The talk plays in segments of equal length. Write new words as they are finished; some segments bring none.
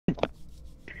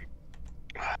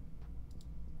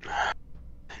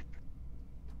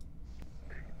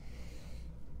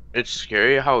It's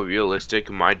scary how realistic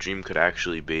my dream could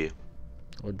actually be,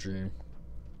 What dream?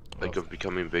 like Oh, of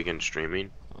becoming big in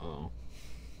streaming. oh.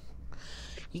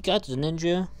 You got the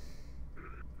ninja.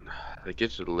 Like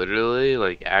it's literally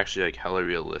like actually like hella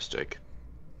realistic.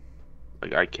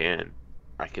 Like I can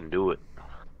do it. I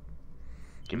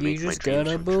can You make my just dreams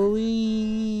gotta come true.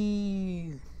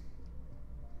 believe.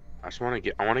 I want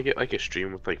to get like a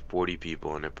stream with like 40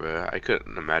 people in it, bro. I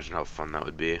couldn't imagine how fun that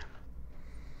would be.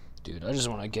 Dude, I just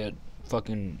want to get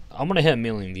fucking. I'm gonna hit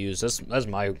 1,000,000 views. That's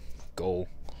my goal.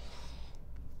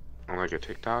 On like a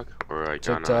TikTok or like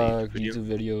on a TikTok, YouTube video. YouTube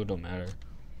video, don't matter.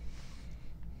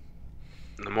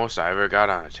 The most I ever got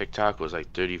on a TikTok was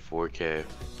like 34K.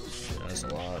 Yeah, that's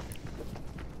a lot.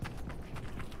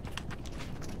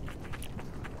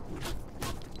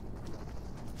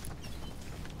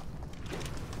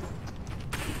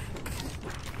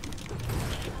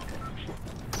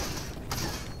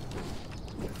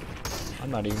 I'm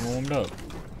not even warmed up.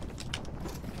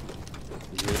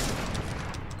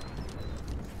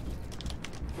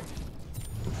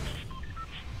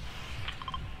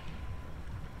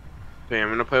 Okay, I'm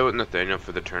gonna play with Nathaniel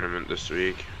for the tournament this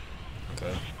week.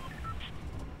 Okay.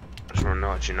 Just wanted to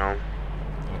let you know.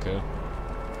 Okay.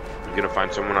 I'm gonna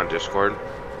find someone on Discord.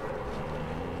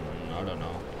 I don't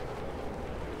know.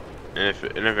 And if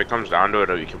it comes down to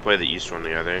it, you can play the east one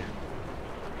together.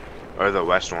 Or the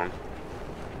west one.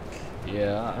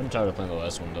 Yeah, I'm tired of playing the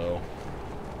last one though.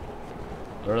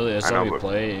 Earlier, that's I how know, we but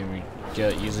play and we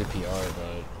get easy PR,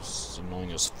 but it's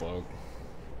annoying as fuck.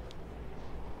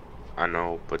 I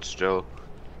know, but still,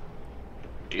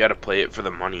 you gotta play it for the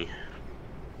money.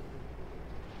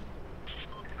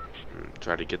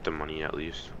 Try to get the money at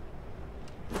least.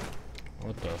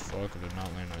 What the fuck? I did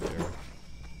not land right there.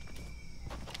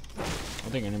 I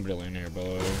don't think anybody landed here, by the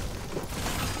way.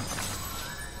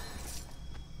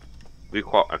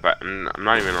 I'm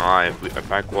not even gonna lie.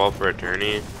 If I qual for a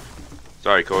tourney,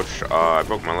 sorry, coach. I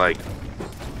broke my leg.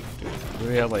 Dude,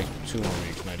 we have like 2 more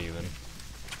weeks, not even.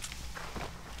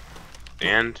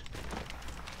 And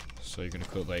So you're gonna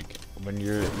quit like when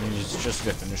you just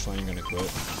get finish line, you're gonna quit.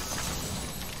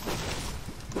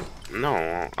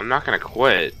 no, I'm not gonna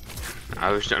quit.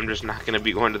 I'm just not gonna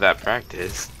be going to that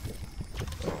practice.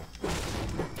 I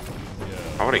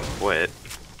Yeah. wouldn't quit.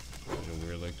 You're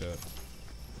weird like that.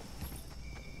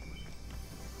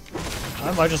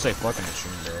 I might just say fucking the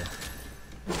stream, bro.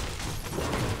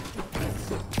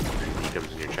 He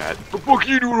comes in your chat. What the fuck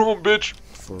you doing home, bitch?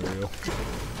 For real. I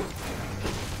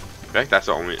feel like that's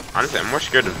the only. Honestly, I'm more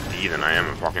scared of D than I am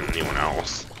of fucking anyone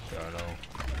else. Yeah, I know.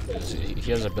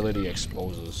 He has ability to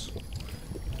expose us.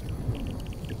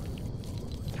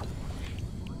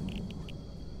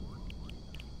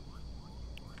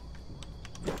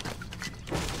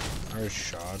 There's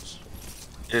shots.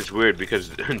 And it's weird because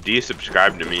D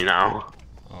subscribed to me now.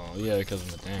 Oh yeah, because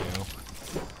of Nathaniel.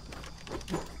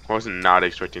 I was not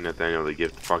expecting Nathaniel to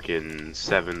get fucking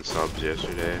 7 subs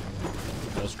yesterday.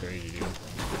 That's crazy, dude.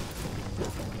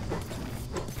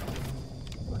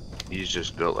 He's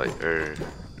just built like,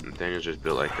 Nathaniel's just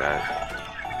built like that.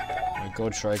 My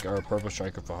gold striker or purple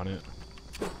striker for 100.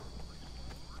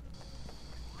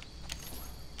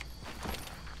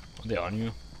 Are they on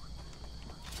you?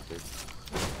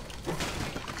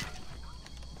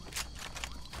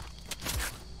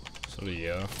 So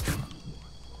yeah.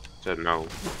 Said no.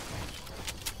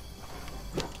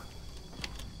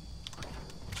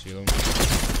 See them.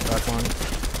 Back one.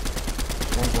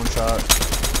 One's one shot.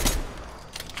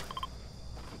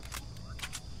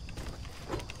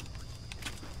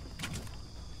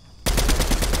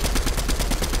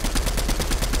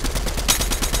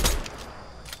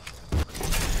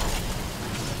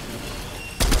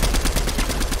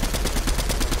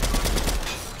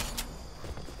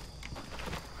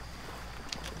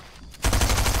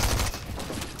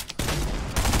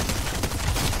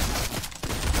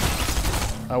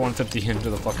 I 150 into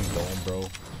the fucking dome, bro.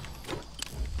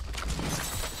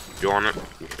 You want it?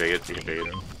 You can take it. You can take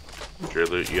it. Your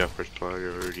loot, you have first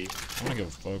priority. I don't give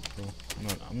a fuck, bro.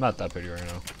 I'm not that petty right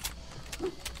now.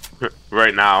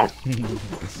 Right now.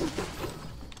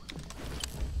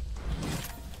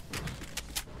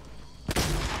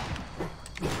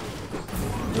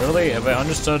 Really, if I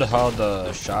understood how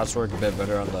the shots work a bit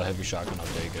better on the heavy shotgun, I'll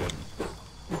take it.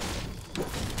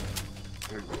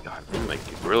 Oh my god, I'm like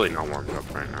really not warmed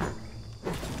up right now.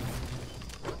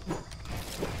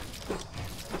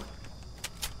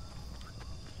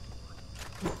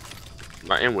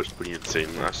 My aim was pretty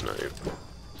insane last night. Dude,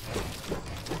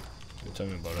 tell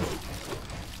me about it.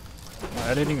 My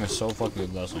editing was so fucking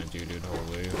good last night, dude.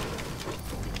 Holy.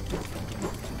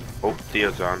 Oh,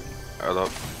 Theo's on. I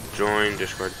love join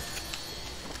Discord.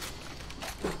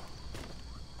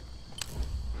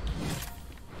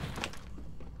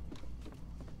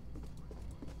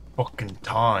 Fucking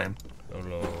time.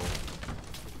 Hello.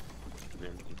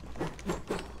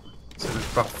 So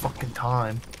it's about fucking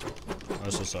time.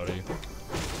 I'm so sorry.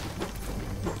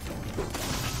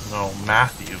 No,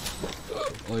 Matthew.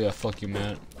 Oh yeah, fuck you,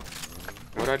 Matt.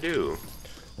 What'd I do?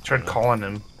 I tried calling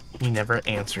him. He never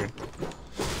answered.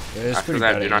 Yeah, it's After pretty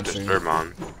that, bad do at not answering. disturb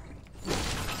on.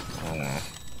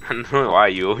 I don't know why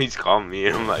you always call me.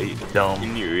 I'm like, Dumb.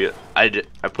 in your real. I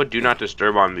put do not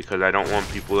disturb on because I don't want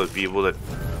people to be able to.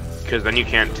 Because then you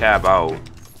can't tab out.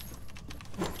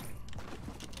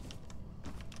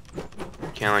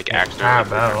 You can't like accidentally.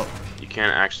 Tab out. You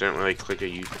can't accidentally like, click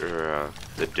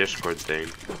the Discord thing.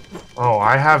 Oh,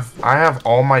 I have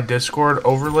all my Discord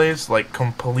overlays like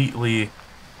completely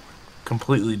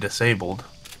disabled.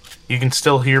 You can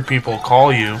still hear people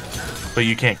call you, but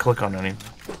you can't click on anything.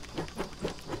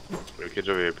 Your kids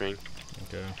over here, ping.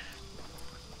 Okay.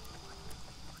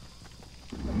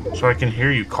 So I can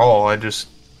hear you call. I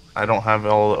don't have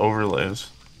all the overlays.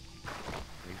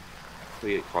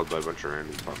 We get called by a bunch of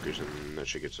random fuckers, and that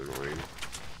shit gets annoying.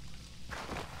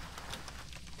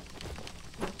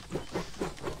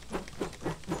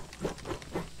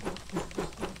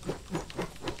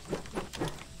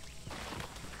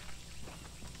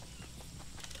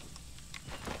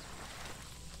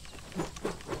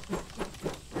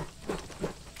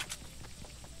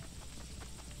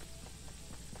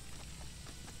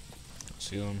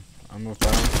 See him. I'm gonna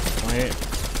fire him. 28.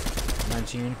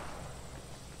 19.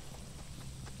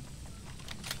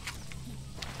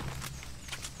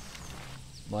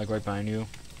 Like right behind you.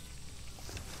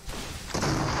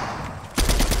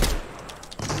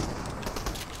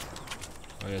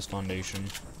 Oh, yes, foundation.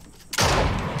 Shot.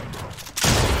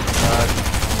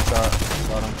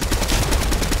 Got him.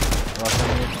 Last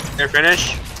enemy. They're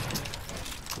finished.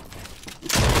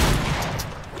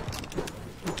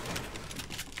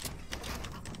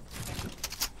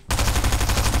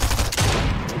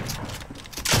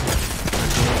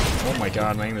 Oh my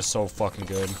god, my aim is so fucking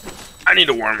good. I need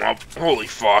to warm up. Holy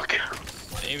fuck.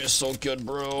 My aim is so good,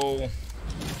 bro.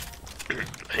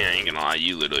 Hey, I ain't gonna lie,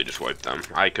 you literally just wiped them.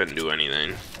 I couldn't do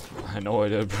anything. I know I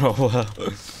did, bro.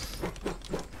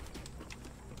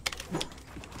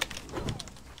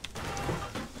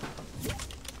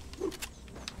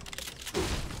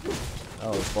 That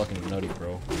was fucking nutty,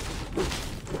 bro.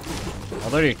 I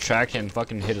literally tracked him,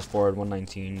 fucking hit his forehead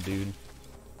 119, dude.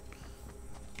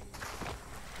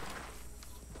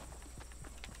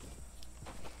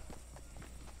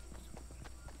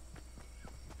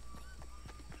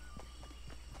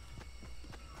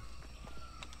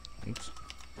 Oops.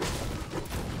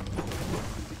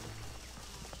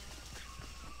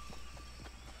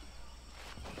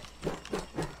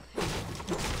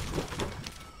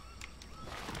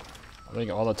 I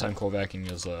think all the time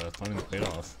Kovaking is finally paid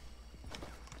off.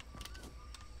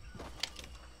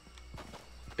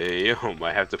 Hey, yo,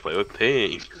 might have to play with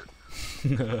ping.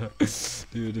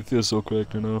 Dude, it feels so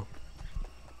correct, you know.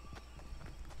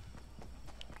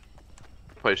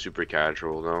 Play super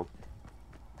casual, though.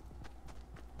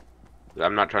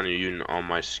 I'm not trying to use all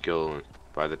my skill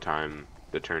by the time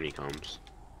the tourney comes.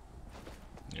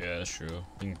 Yeah, that's true.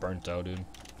 Being burnt out, dude.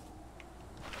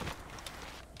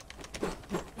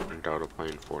 Burnt out of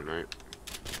playing Fortnite.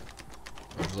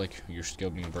 I was like, your skill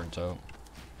being burnt out.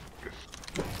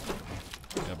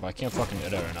 Yeah, but I can't fucking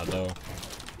edit right now, though.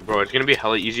 Bro, it's gonna be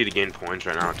hella easy to gain points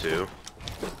right now, too.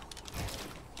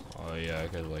 Oh, yeah,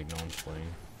 because, like, no one's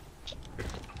playing.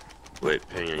 Wait,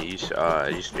 ping, are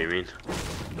you streaming?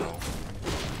 No.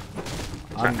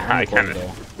 I I'm kinda-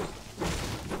 though.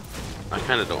 I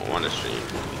kinda don't want to stream,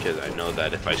 because I know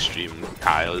that if I stream,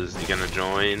 Kyle is gonna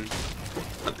join,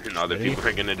 and other Smitty? people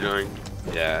are gonna join.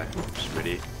 Yeah,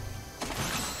 Smitty.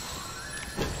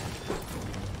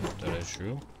 That is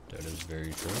true. That is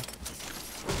very true.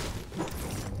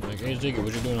 Like, hey, Ziggy,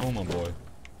 what you doing at home, my boy?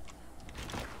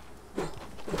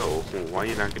 Oh, why are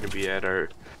you not gonna be at our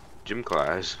gym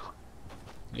class?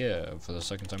 Yeah, for the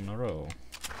second time in a row.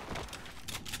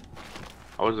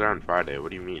 I was there on Friday, what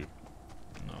do you mean?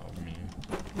 No, I mean...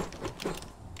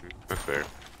 That's fair.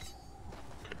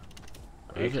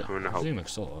 Are you coming to help? This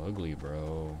looks so ugly,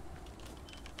 bro.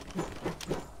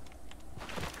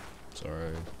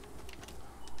 Sorry.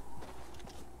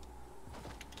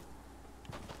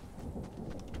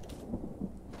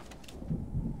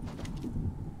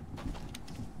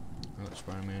 Oh,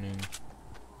 Spider-Manning.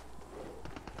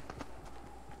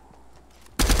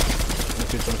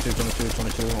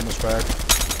 22, almost cracked.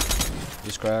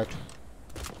 He's cracked.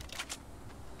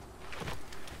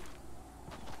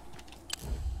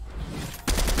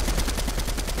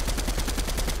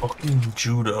 Fucking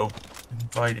judo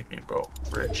invited me, bro,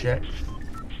 for a check.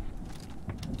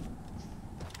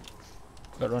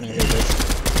 Got running here, bitch.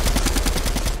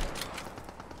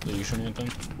 Did you shoot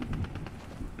anything?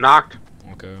 Knocked.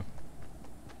 Okay.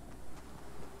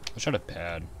 I shot a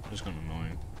pad. It's kind of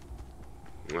annoying.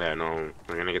 Yeah, no.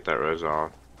 I'm gonna get that res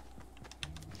off.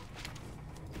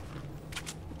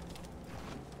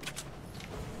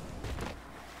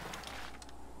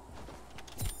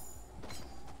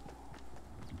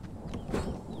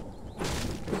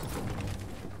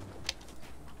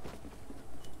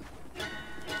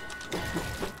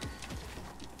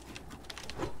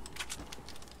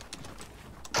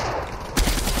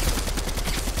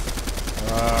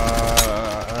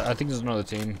 I think there's another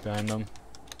team behind them.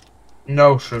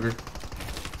 No, sugar.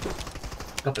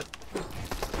 Stop it.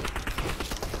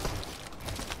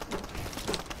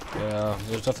 Yeah,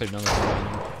 there's definitely another team behind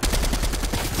them.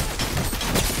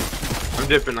 I'm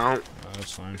dipping out.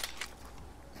 That's fine.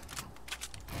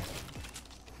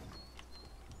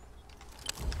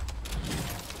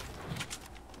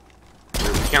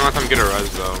 We can't let them get a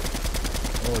res though.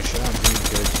 Holy shit, I'm being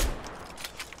good.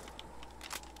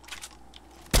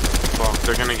 Fuck,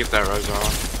 they're gonna get that res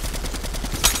off.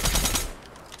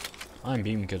 I'm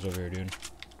beaming kids over here, dude.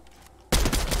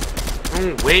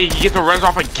 No way, he gets the res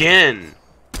off again.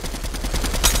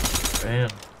 Damn.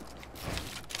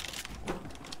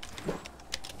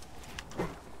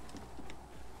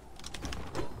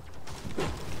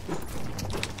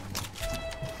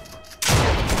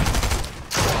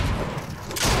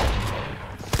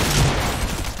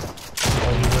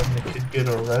 Why you letting the kid get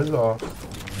a res off?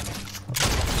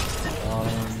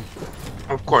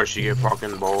 Of course you get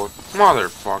fucking both.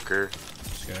 Motherfucker.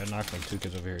 This guy knocked like 2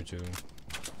 kids over here, too.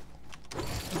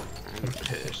 I'm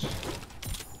pissed.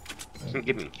 I'm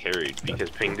getting carried because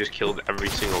Ping just killed every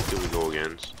single kill we go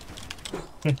against.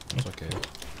 It's okay.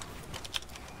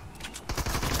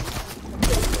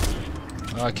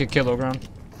 Kid low ground.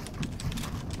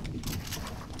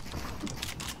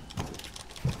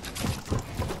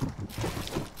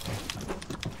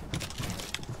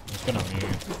 It's good on me.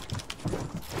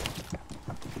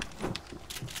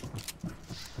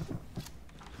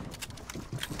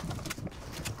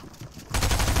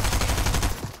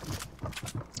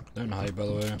 They're in height, by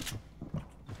the way.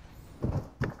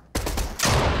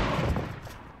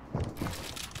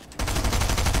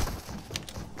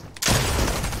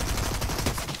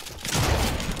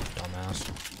 Dumbass.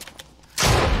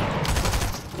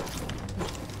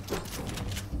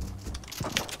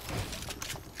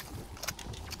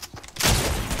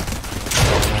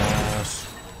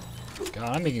 Dumbass. God,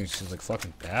 I'm making this like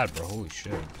fucking bad, bro. Holy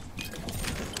shit.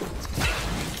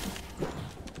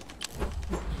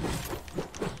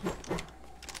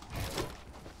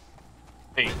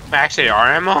 Hey, max AR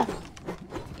ammo?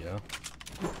 Yeah.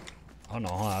 Oh no,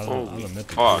 huh? I'll admit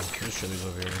fuck. There's chilies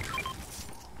over here.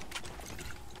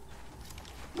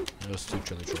 There's 2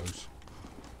 chili trucks.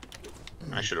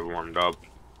 I should have warmed up.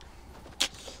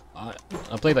 I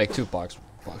played like 2 box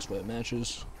split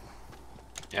matches.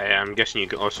 Yeah, I'm guessing you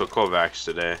can also Kovacs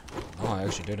today. Oh, I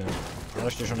actually didn't. I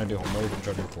was actually trying to do homework and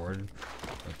try to record,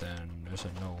 but then I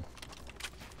said no.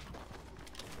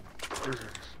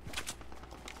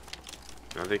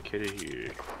 Another kid here.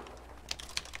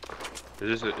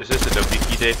 Is this a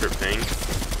WP day for Ping?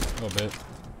 A little bit.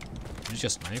 You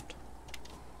just sniped?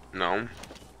 No.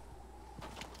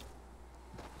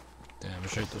 Damn, I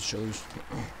should those shows.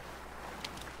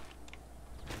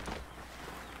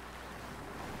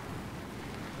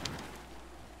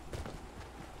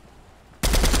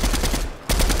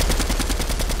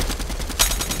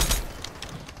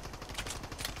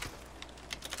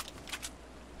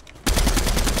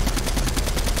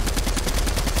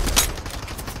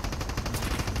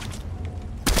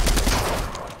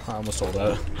 I almost sold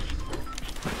that.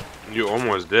 You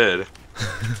almost did.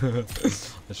 I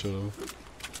should have.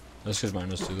 That's because mine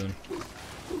was 2 then.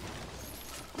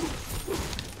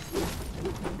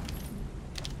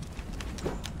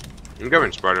 I'm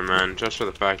going Spider-Man just for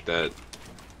the fact that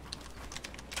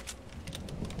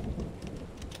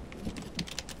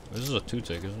This is a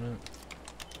 2-tick, isn't it?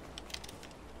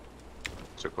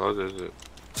 so close is it?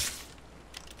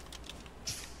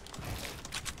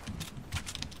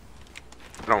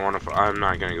 I don't want to. I'm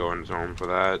not gonna go in zone for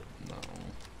that. No.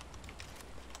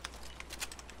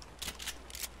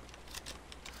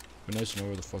 Be nice to know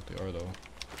where the fuck they are, though.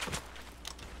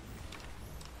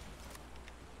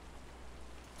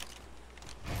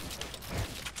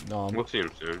 No, We'll see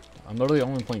him soon. I'm literally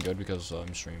only playing good because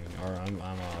I'm streaming, or I'm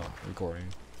recording.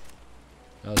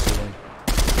 That's the one.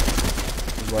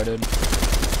 He's whited.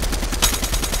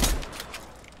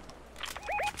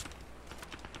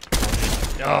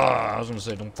 Ah, I was gonna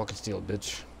say, don't fucking steal,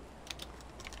 bitch.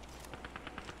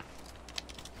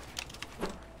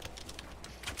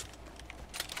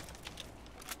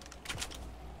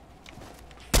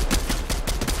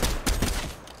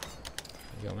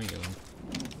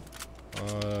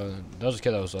 was the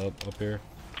kid that was up here.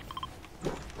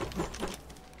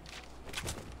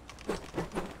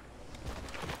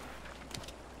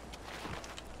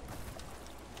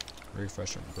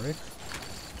 Refresh and break.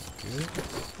 Good.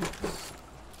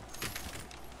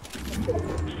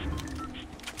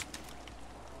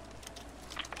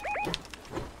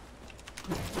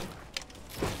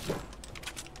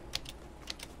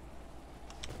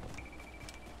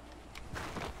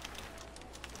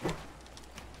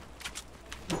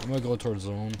 I'm gonna go towards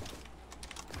zone.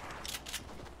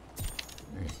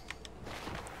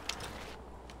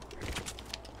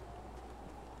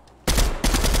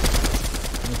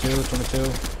 22.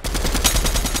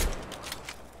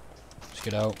 Let's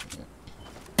get out.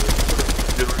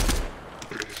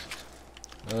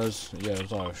 Yeah,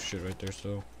 there's a lot of shit right there,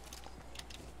 so.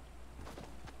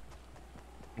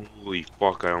 Holy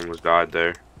fuck, I almost died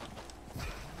there.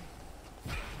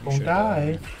 Don't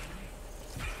die.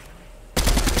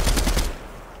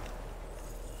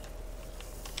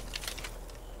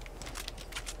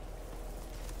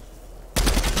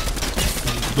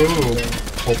 Whoa.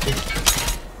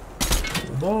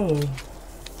 Whoa.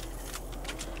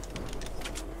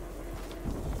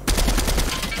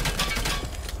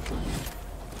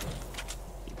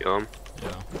 You kill him?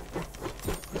 Yeah.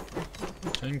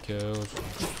 10 kills.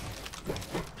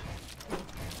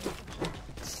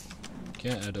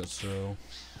 Can't edit, so.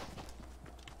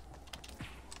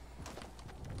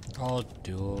 All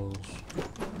duels.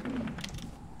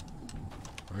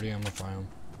 Already, I'm gonna find him.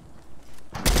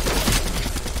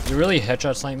 You really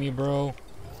headshot snipe me, bro?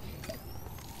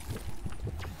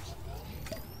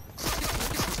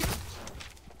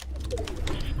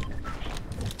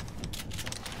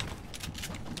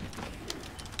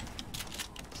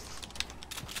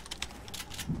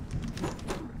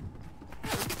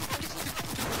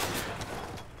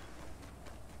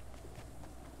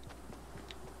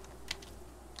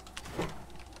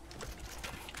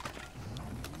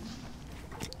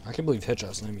 I can't believe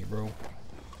headshot sniped me, bro.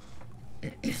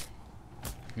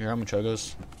 Here, I'm gonna chug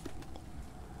us.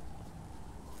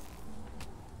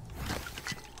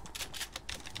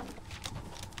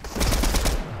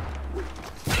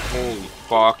 Holy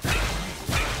fuck.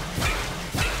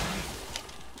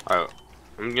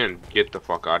 I'm gonna get the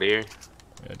fuck out of here.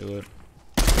 Yeah, do it.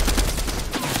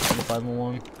 5-1.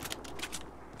 I'm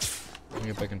gonna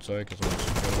get back inside because I'm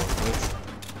just gonna glitch.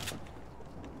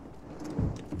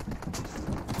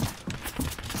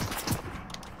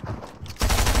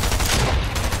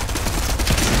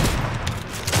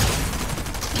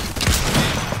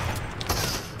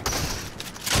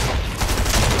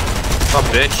 What's up,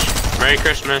 bitch? Merry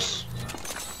Christmas.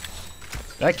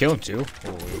 Did I kill him too?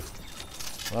 Holy.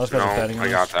 Well, I was about to I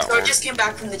got that So I one. just came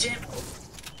back from the gym.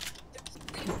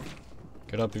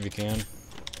 Get up if you can.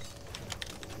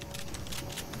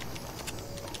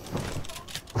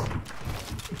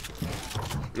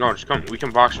 No, just come. We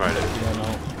can box fight it. Yeah,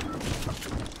 no.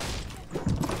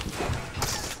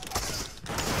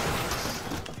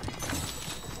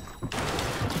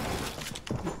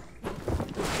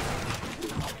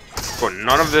 But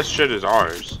none of this shit is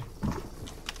ours.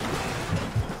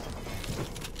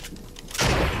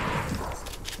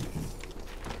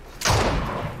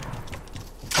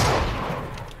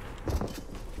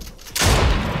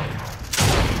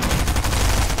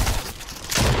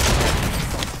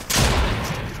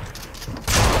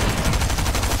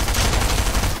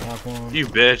 You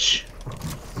bitch.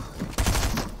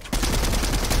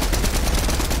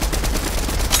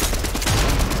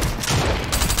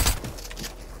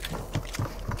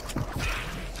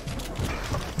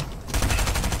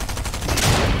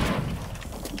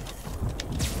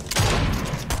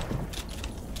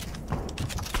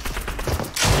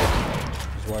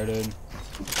 Whited.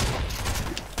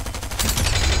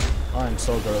 I'm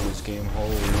so good at this game,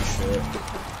 holy shit.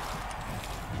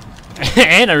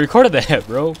 And I recorded that,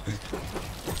 bro.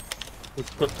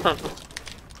 How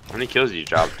many kills did you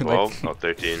drop? 12? Like, Oh,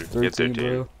 13. 13, Yeah, 13.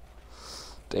 bro.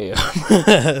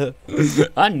 Damn.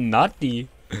 I'm naughty.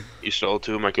 You stole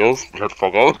 2 of my kills? Shut the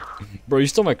fuck up. Bro, you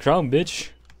stole my crown, bitch.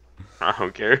 I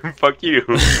don't care. Fuck you.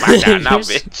 My God, now, You're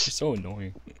bitch. so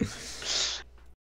annoying.